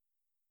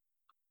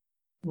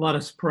Let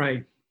us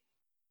pray.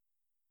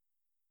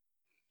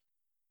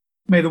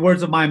 May the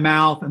words of my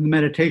mouth and the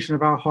meditation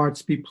of our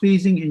hearts be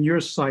pleasing in your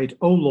sight,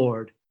 O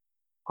Lord,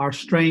 our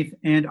strength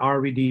and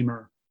our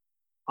Redeemer.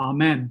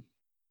 Amen.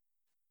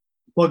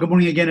 Well, good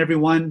morning again,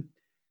 everyone.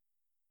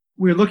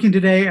 We're looking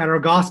today at our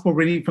gospel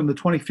reading from the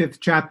 25th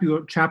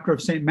chapter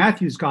of St.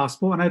 Matthew's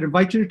Gospel, and I'd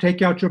invite you to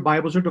take out your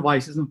Bibles or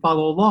devices and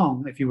follow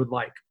along if you would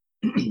like.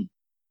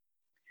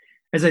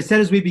 As I said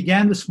as we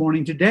began this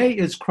morning, today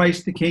is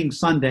Christ the King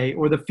Sunday,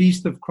 or the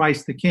Feast of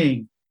Christ the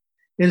King.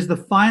 It is the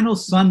final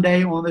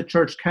Sunday on the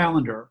church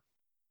calendar,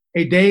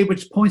 a day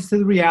which points to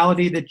the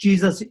reality that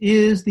Jesus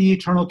is the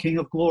eternal King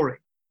of glory.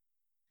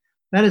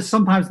 That is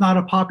sometimes not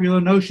a popular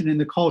notion in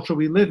the culture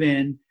we live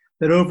in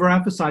that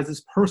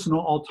overemphasizes personal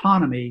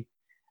autonomy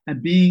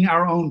and being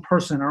our own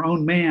person, our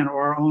own man,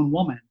 or our own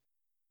woman.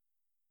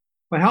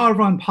 But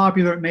however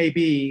unpopular it may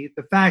be,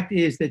 the fact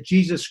is that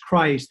Jesus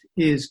Christ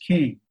is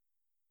King.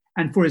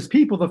 And for his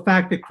people, the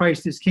fact that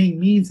Christ is King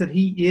means that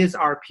he is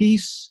our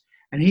peace,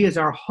 and he is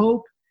our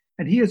hope,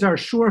 and he is our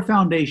sure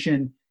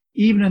foundation,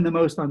 even in the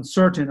most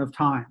uncertain of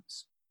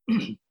times.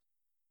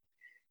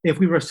 If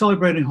we were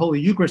celebrating Holy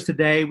Eucharist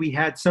today, we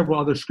had several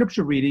other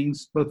scripture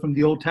readings, both from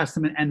the Old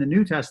Testament and the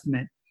New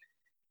Testament.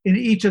 In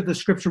each of the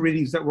scripture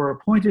readings that were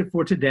appointed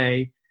for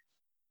today,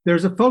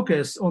 there's a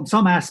focus on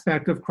some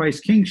aspect of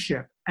Christ's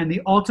kingship and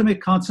the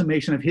ultimate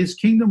consummation of his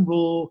kingdom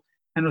rule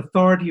and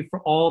authority for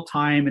all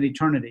time and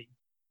eternity.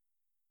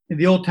 In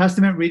the Old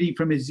Testament reading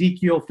from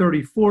Ezekiel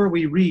 34,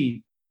 we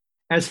read,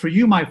 "As for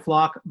you, my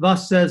flock,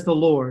 thus says the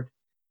Lord,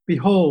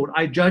 behold,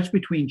 I judge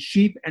between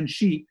sheep and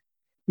sheep,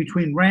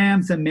 between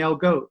rams and male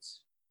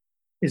goats.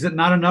 Is it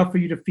not enough for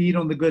you to feed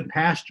on the good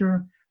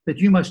pasture, that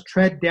you must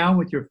tread down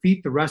with your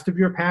feet the rest of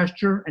your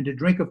pasture, and to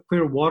drink of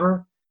clear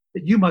water,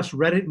 that you must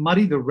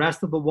muddy the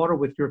rest of the water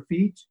with your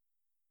feet?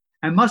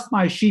 And must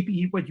my sheep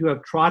eat what you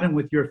have trodden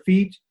with your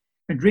feet,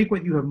 and drink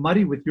what you have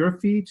muddied with your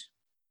feet?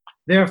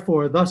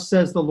 Therefore, thus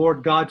says the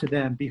Lord God to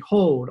them,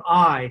 behold,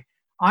 I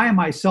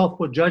myself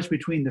will judge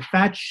between the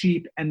fat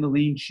sheep and the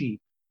lean sheep."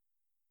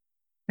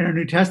 In our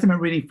New Testament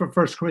reading from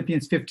 1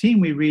 Corinthians 15,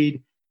 we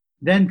read,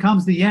 "Then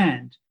comes the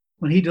end,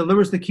 when he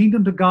delivers the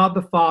kingdom to God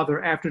the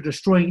Father after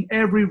destroying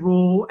every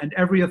rule and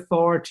every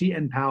authority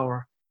and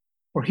power.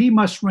 For he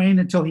must reign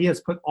until he has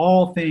put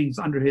all things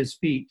under his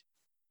feet.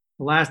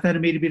 The last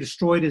enemy to be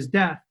destroyed is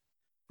death,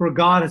 for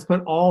God has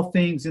put all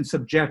things in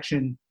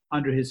subjection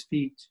under his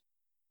feet."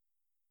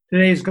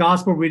 Today's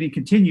gospel reading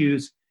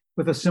continues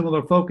with a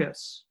similar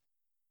focus.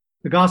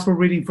 The gospel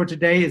reading for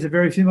today is a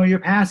very familiar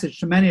passage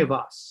to many of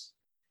us.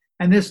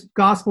 And this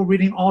gospel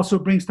reading also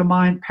brings to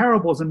mind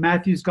parables in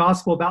Matthew's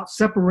gospel about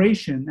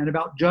separation and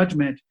about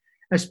judgment,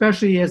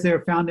 especially as they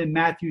are found in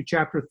Matthew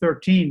chapter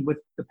 13 with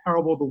the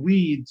parable of the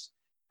weeds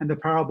and the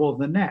parable of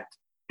the net.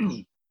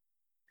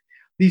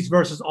 These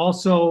verses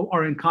also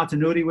are in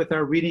continuity with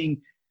our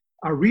readings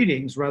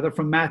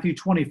from Matthew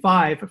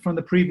 25 from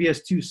the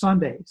previous two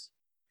Sundays.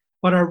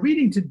 But our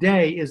reading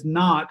today is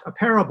not a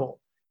parable.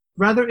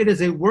 Rather, it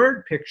is a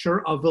word picture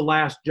of the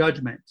last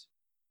judgment.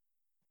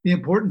 The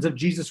importance of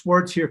Jesus'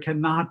 words here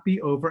cannot be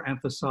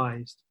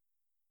overemphasized.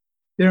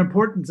 Their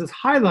importance is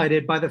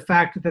highlighted by the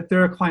fact that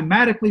they're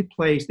climatically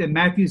placed in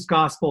Matthew's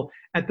gospel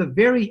at the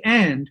very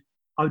end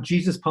of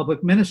Jesus'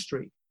 public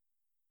ministry.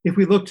 If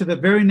we look to the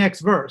very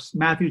next verse,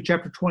 Matthew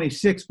chapter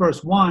 26,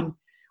 verse 1,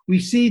 we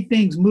see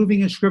things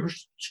moving in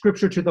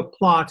scripture to the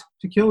plot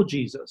to kill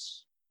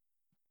Jesus.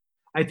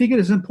 I think it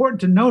is important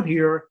to note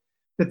here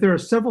that there are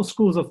several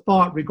schools of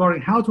thought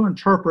regarding how to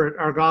interpret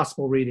our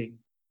gospel reading.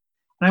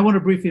 And I want to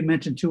briefly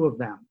mention two of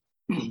them.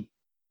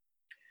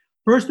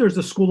 First, there's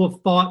a school of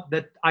thought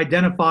that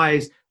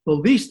identifies the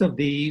least of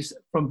these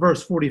from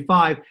verse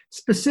 45,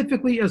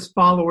 specifically as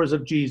followers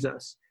of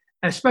Jesus,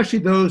 especially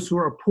those who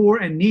are poor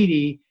and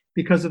needy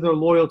because of their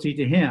loyalty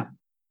to him.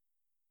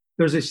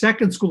 There's a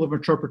second school of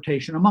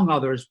interpretation, among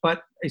others,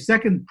 but a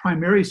second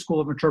primary school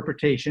of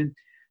interpretation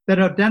that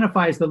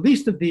identifies the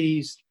least of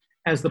these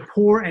as the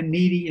poor and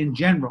needy in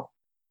general.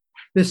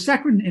 The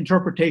second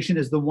interpretation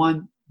is the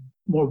one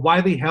more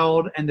widely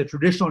held and the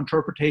traditional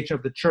interpretation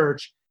of the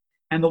church,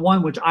 and the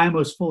one which I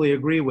most fully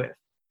agree with.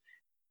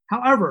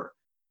 However,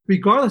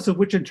 regardless of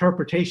which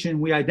interpretation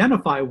we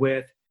identify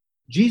with,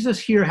 Jesus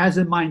here has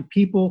in mind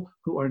people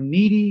who are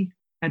needy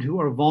and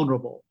who are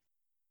vulnerable.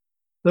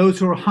 Those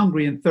who are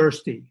hungry and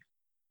thirsty,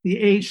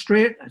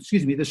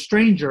 the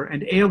stranger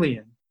and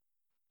alien,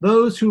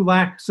 those who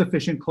lack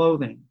sufficient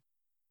clothing,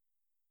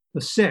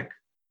 the sick,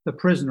 the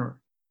prisoner.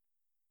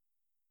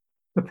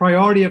 The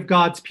priority of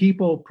God's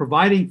people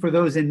providing for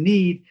those in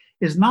need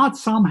is not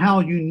somehow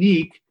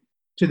unique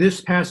to this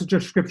passage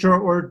of Scripture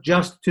or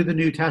just to the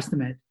New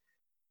Testament.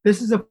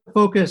 This is a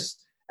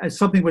focus as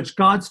something which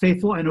God's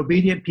faithful and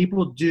obedient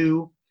people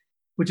do,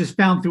 which is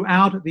found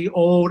throughout the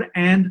Old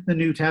and the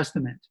New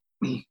Testament.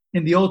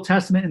 In the Old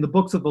Testament, in the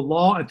books of the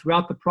law, and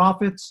throughout the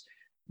prophets,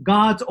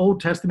 God's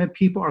Old Testament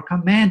people are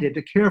commanded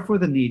to care for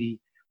the needy,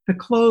 to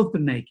clothe the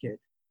naked,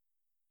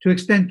 to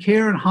extend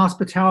care and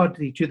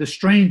hospitality to the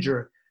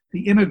stranger,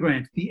 the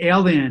immigrant, the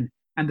alien,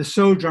 and the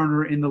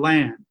sojourner in the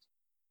land.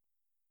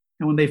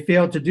 And when they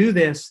failed to do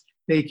this,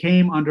 they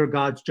came under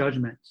God's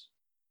judgment.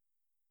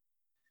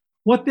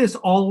 What this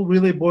all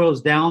really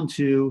boils down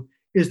to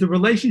is the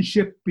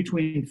relationship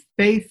between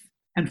faith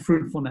and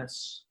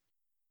fruitfulness.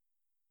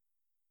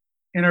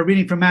 In our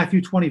reading from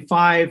Matthew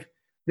 25,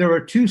 there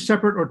are two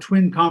separate or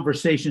twin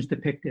conversations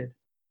depicted.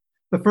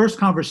 The first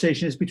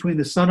conversation is between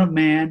the Son of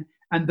Man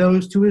and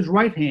those to his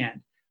right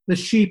hand, the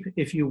sheep,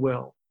 if you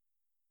will.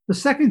 The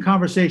second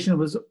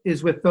conversation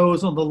is with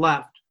those on the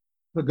left,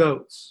 the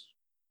goats.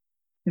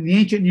 In the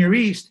ancient Near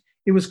East,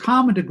 it was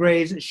common to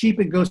graze sheep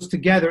and goats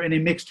together in a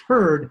mixed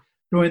herd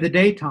during the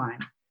daytime,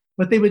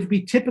 but they would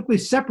be typically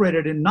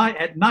separated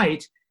at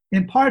night,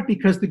 in part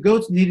because the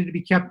goats needed to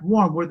be kept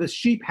warm, where the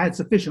sheep had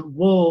sufficient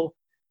wool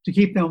to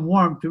keep them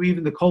warm through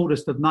even the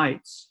coldest of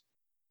nights.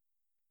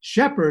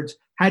 Shepherds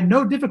had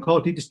no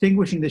difficulty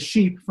distinguishing the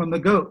sheep from the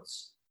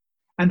goats.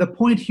 And the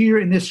point here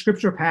in this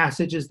scripture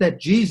passage is that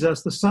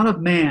Jesus, the Son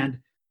of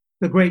Man,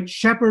 the great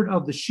shepherd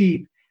of the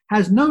sheep,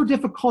 has no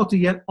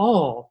difficulty at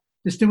all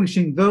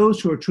distinguishing those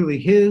who are truly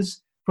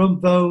his from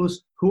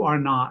those who are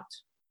not.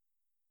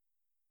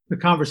 The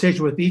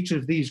conversation with each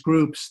of these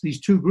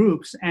two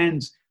groups,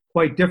 ends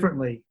quite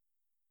differently.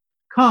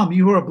 Come,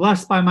 you who are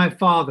blessed by my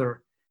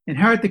Father,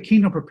 inherit the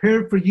kingdom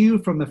prepared for you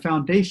from the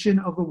foundation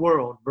of the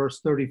world, verse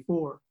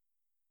 34.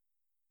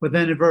 But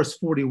then in verse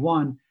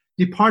 41,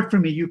 depart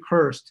from me, you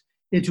cursed,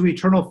 into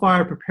eternal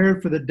fire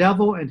prepared for the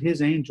devil and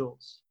his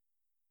angels.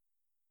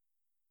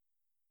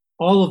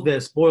 All of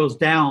this boils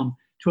down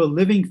to a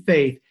living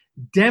faith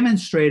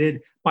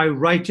demonstrated by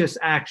righteous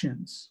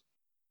actions.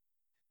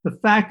 The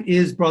fact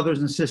is, brothers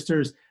and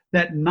sisters,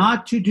 that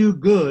not to do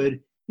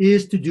good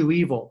is to do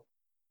evil.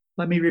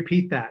 Let me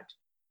repeat that.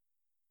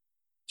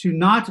 To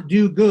not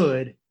do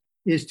good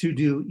is to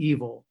do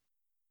evil.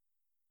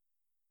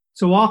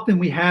 So often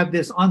we have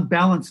this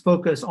unbalanced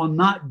focus on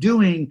not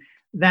doing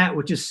that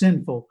which is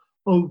sinful,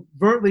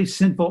 overtly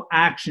sinful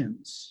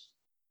actions.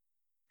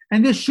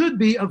 And this should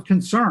be of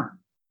concern.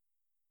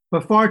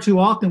 But far too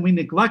often we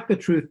neglect the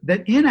truth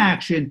that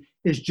inaction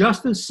is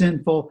just as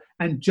sinful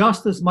and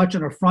just as much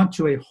an affront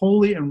to a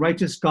holy and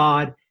righteous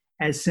God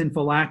as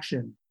sinful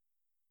action.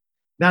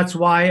 That's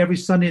why every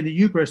Sunday in the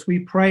Eucharist we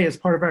pray as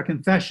part of our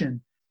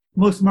confession,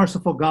 Most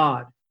merciful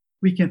God,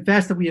 we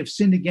confess that we have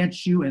sinned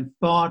against you in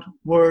thought,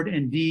 word,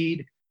 and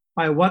deed,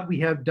 by what we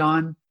have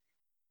done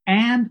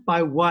and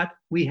by what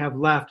we have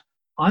left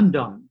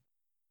undone.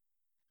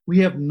 We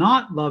have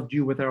not loved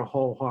you with our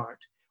whole heart.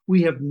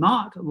 We have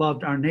not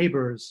loved our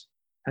neighbors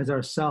as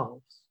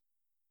ourselves.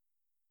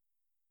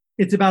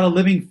 It's about a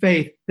living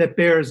faith that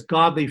bears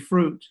godly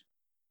fruit.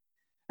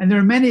 And there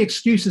are many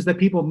excuses that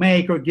people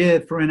make or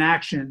give for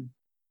inaction.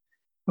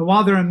 And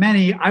while there are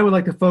many, I would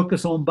like to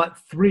focus on but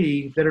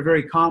three that are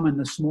very common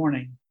this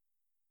morning.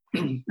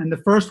 And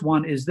the first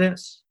one is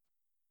this: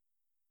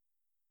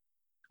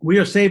 we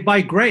are saved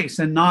by grace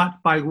and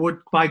not by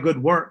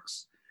good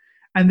works.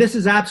 And this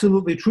is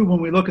absolutely true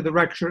when we look at the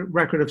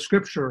record of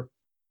Scripture.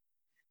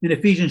 In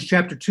Ephesians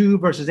chapter 2,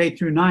 verses 8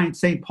 through 9,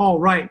 St. Paul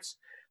writes,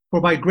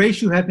 "For by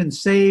grace you have been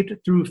saved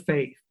through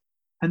faith.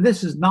 And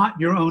this is not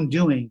your own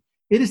doing.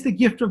 It is the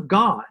gift of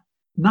God,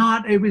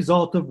 not a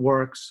result of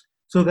works,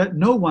 so that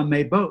no one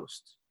may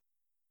boast."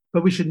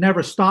 But we should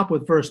never stop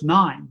with verse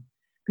 9,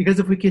 because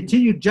if we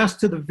continue just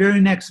to the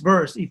very next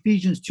verse,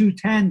 Ephesians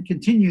 2:10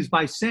 continues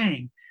by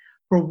saying,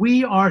 "For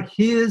we are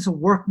his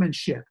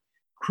workmanship,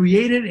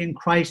 created in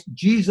Christ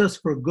Jesus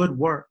for good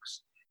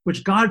works,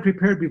 which God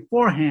prepared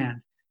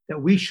beforehand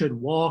that we should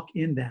walk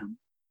in them."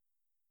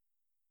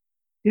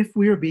 If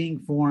we are being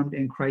formed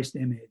in Christ's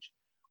image,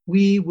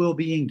 we will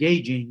be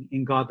engaging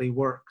in godly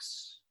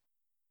works.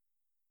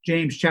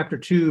 James chapter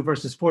 2,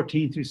 verses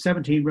 14 through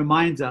 17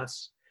 reminds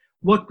us,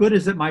 "What good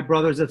is it, my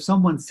brothers, if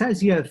someone says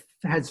he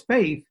has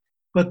faith,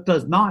 but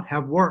does not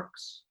have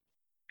works?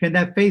 Can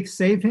that faith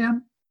save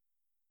him?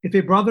 If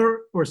a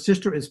brother or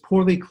sister is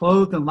poorly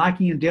clothed and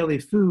lacking in daily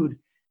food,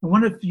 and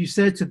one of you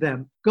said to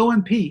them, 'Go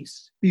in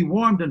peace, be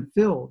warmed and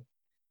filled,'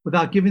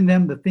 without giving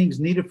them the things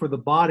needed for the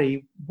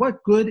body,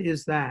 what good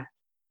is that?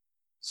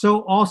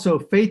 So also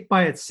faith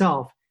by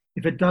itself,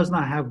 if it does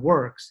not have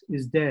works,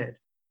 is dead."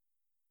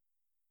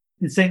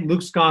 In St.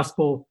 Luke's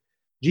Gospel,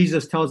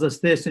 Jesus tells us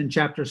this in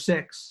chapter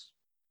 6,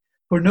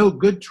 "For no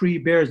good tree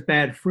bears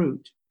bad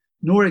fruit,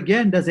 nor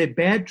again does a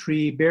bad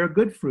tree bear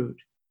good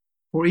fruit.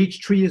 For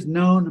each tree is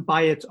known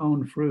by its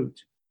own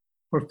fruit.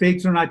 For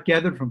figs are not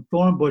gathered from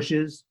thorn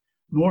bushes,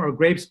 nor are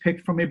grapes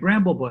picked from a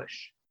bramble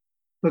bush.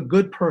 The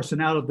good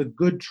person out of the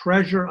good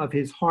treasure of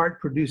his heart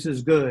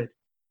produces good,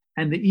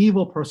 and the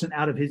evil person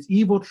out of his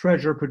evil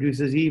treasure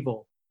produces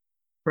evil.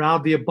 For out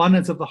of the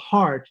abundance of the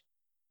heart,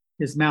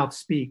 his mouth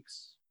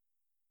speaks."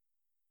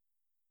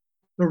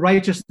 The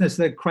righteousness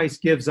that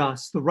Christ gives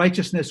us, the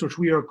righteousness which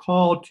we are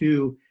called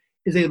to,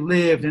 is a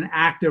lived and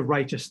active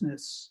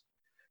righteousness.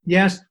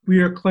 Yes, we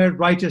are declared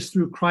righteous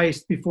through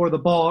Christ before the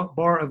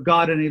bar of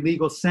God in a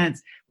legal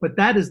sense, but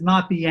that is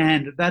not the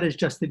end. That is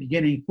just the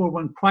beginning. For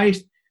when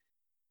Christ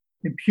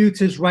imputes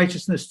his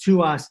righteousness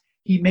to us,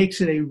 he makes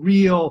it a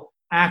real,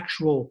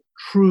 actual,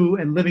 true,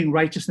 and living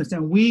righteousness.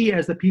 And we,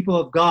 as the people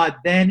of God,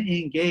 then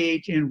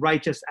engage in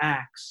righteous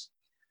acts.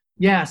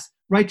 Yes,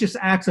 righteous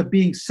acts of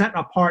being set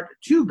apart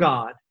to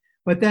God,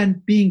 but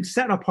then being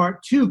set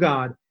apart to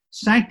God,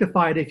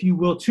 sanctified, if you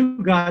will,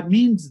 to God,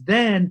 means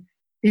then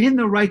in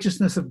the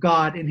righteousness of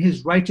God, in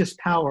his righteous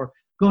power,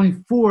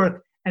 going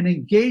forth and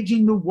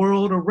engaging the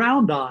world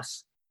around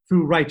us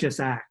through righteous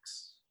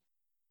acts.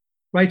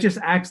 Righteous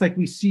acts like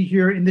we see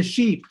here in the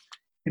sheep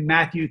in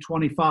Matthew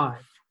 25.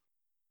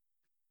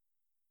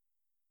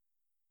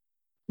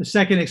 The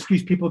second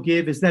excuse people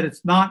give is that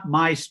it's not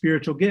my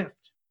spiritual gift.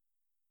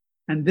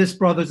 And this,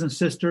 brothers and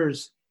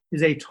sisters,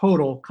 is a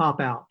total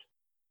cop-out.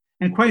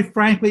 And quite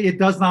frankly, it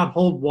does not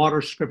hold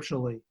water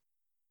scripturally.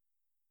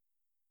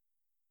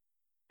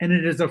 And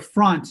it is an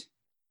affront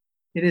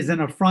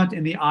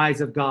in the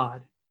eyes of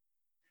God.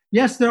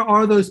 Yes, there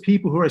are those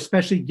people who are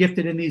especially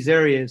gifted in these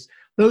areas,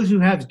 those who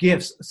have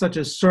gifts such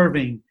as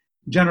serving,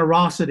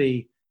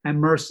 generosity, and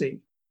mercy.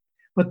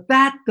 But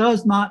that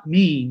does not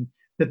mean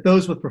that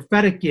those with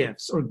prophetic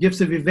gifts or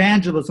gifts of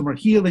evangelism or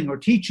healing or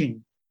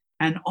teaching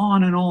and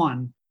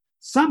on,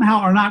 somehow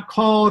are not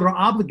called or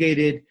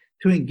obligated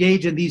to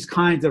engage in these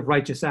kinds of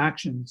righteous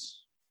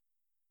actions.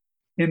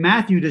 In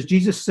Matthew, does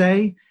Jesus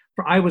say,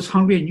 "For I was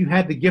hungry and you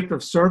had the gift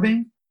of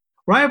serving"?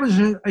 Or I was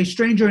a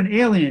stranger and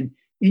alien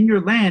in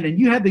your land and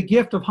you had the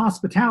gift of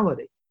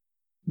hospitality?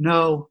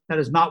 No, that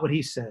is not what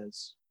he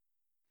says.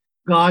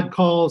 God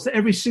calls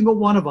every single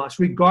one of us,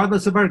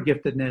 regardless of our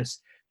giftedness,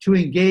 to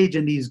engage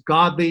in these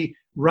godly,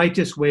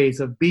 righteous ways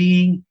of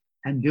being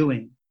and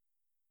doing.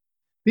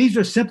 These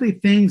are simply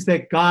things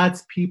that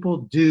God's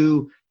people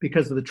do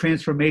because of the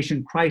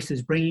transformation Christ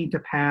is bringing to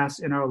pass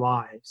in our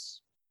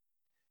lives.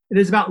 It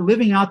is about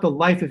living out the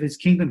life of his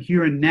kingdom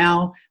here and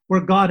now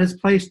where God has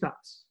placed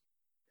us.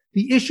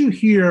 The issue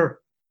here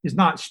is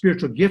not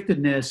spiritual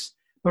giftedness,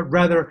 but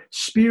rather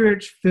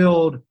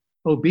spirit-filled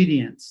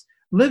obedience,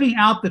 living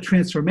out the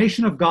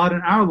transformation of God in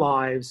our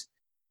lives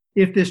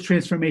if this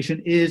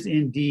transformation is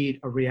indeed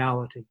a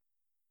reality.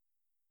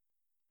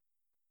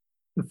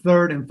 The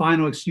third and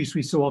final excuse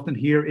we so often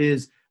hear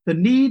is, the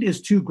need is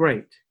too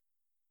great.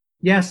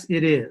 Yes,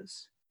 it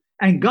is.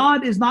 And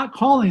God is not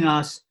calling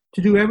us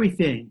to do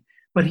everything,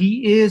 but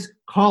he is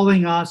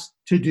calling us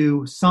to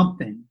do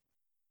something.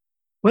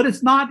 But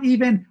it's not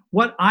even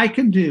what I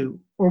can do,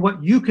 or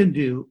what you can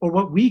do, or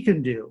what we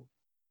can do.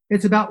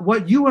 It's about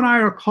what you and I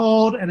are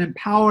called and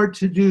empowered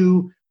to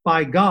do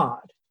by God.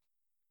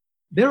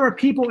 There are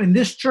people in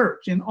this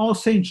church, in All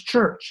Saints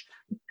Church,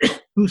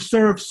 who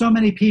serve so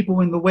many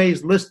people in the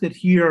ways listed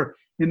here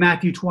in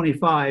Matthew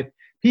 25,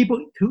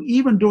 people who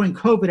even during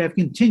COVID have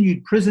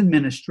continued prison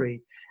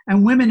ministry,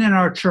 and women in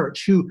our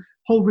church who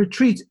hold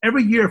retreats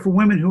every year for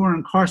women who are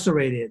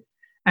incarcerated.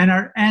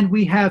 And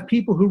we have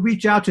people who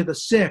reach out to the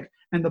sick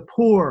and the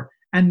poor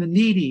and the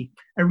needy,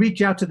 and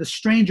reach out to the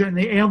stranger and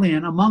the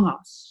alien among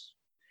us.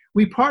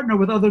 We partner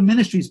with other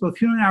ministries, both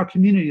here in our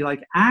community,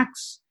 like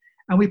Acts,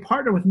 and we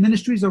partner with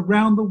ministries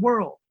around the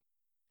world.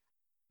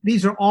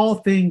 These are all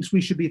things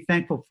we should be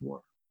thankful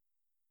for.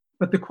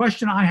 But the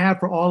question I have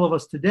for all of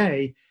us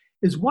today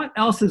is, what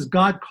else is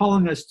God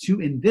calling us to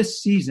in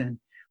this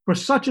season for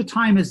such a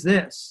time as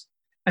this,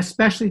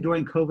 especially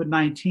during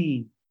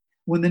COVID-19,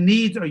 when the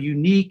needs are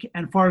unique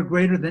and far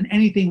greater than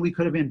anything we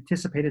could have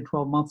anticipated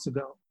 12 months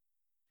ago?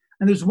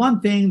 And there's one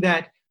thing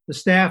that the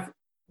staff,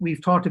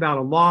 we've talked about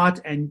a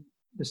lot, and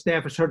the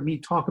staff has heard me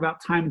talk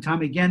about time and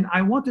time again.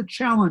 I want to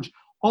challenge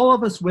all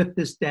of us with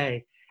this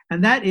day,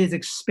 and that is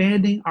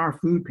expanding our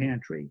food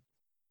pantry.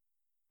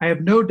 I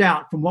have no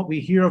doubt from what we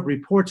hear of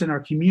reports in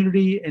our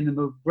community and in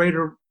the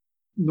greater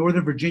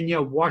Northern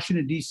Virginia,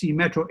 Washington, D.C.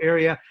 metro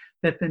area,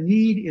 that the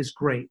need is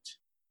great.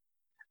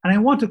 And I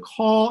want to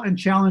call and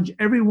challenge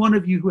every one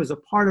of you who is a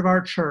part of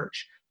our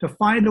church to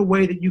find a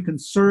way that you can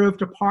serve,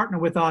 to partner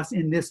with us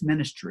in this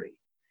ministry.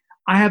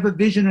 I have a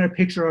vision and a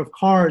picture of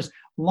cars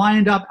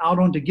lined up out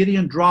onto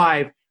Gideon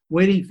Drive,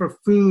 waiting for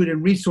food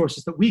and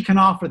resources that we can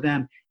offer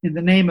them in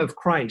the name of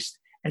Christ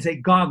as a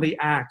godly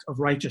act of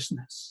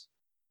righteousness.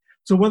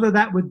 So whether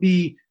that would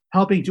be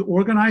helping to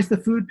organize the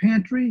food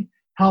pantry,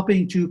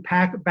 helping to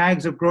pack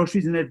bags of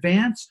groceries in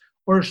advance,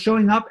 or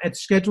showing up at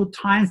scheduled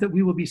times that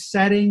we will be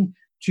setting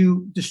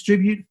to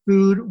distribute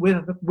food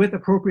with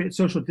appropriate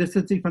social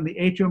distancing from the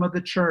atrium of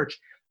the church,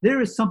 there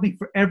is something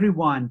for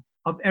everyone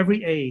of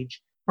every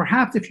age.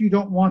 Perhaps if you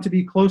don't want to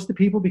be close to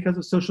people because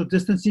of social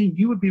distancing,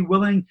 you would be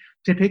willing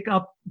to pick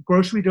up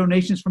grocery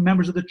donations from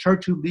members of the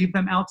church who leave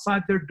them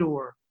outside their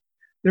door.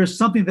 There's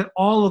something that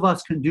all of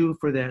us can do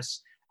for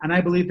this, and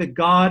I believe that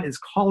God is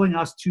calling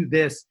us to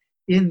this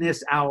in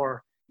this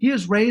hour. He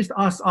has raised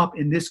us up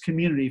in this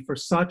community for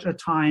such a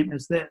time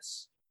as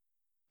this.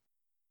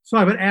 So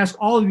I would ask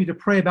all of you to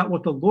pray about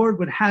what the Lord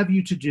would have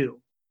you to do,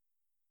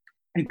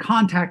 and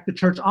contact the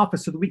church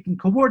office so that we can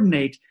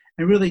coordinate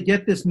and really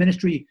get this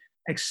ministry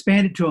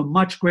expanded to a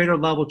much greater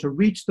level to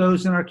reach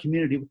those in our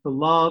community with the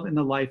love and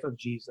the life of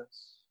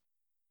Jesus.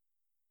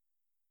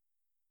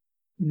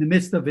 In the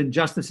midst of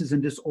injustices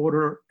and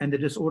disorder and the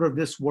disorder of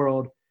this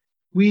world,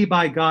 we,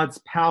 by God's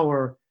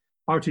power,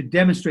 are to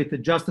demonstrate the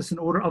justice and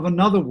order of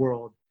another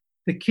world,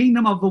 the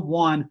kingdom of the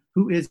one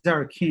who is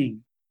our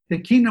King, the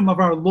kingdom of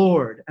our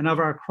Lord and of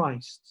our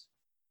Christ.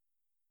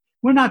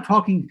 We're not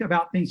talking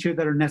about things here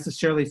that are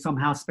necessarily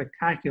somehow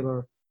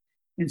spectacular.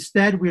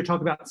 Instead, we are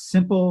talking about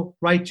simple,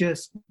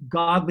 righteous,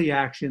 godly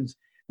actions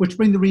which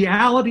bring the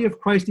reality of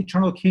Christ's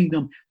eternal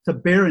kingdom to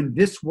bear in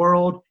this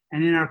world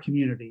and in our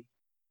community.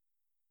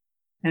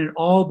 And it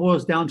all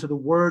boils down to the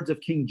words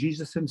of King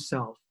Jesus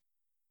himself.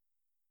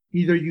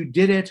 Either you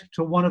did it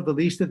to one of the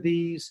least of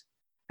these,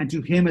 and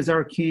to him as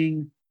our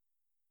King,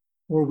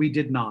 or we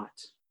did not.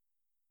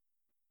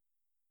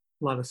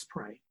 Let us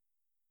pray.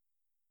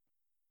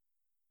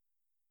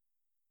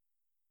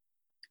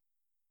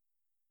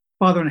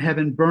 Father in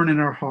heaven, burn in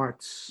our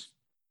hearts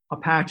a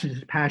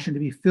passion to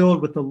be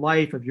filled with the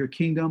life of your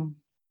kingdom,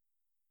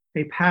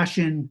 a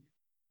passion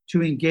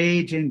to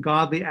engage in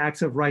godly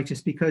acts of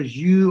righteousness because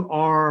you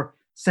are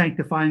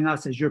sanctifying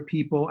us as your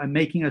people and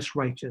making us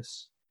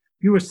righteous.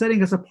 You are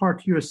setting us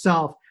apart to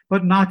yourself,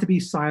 but not to be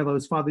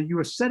silos, Father. You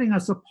are setting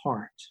us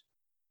apart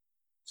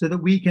so that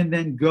we can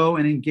then go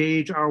and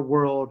engage our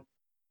world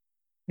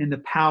in the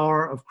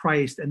power of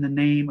Christ and the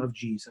name of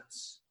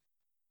Jesus.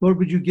 Lord,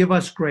 would you give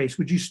us grace?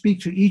 Would you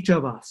speak to each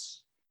of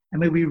us? And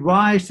may we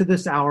rise to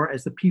this hour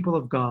as the people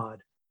of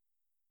God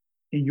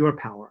in your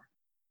power.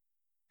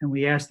 And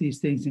we ask these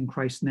things in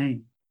Christ's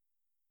name.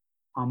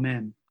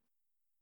 Amen.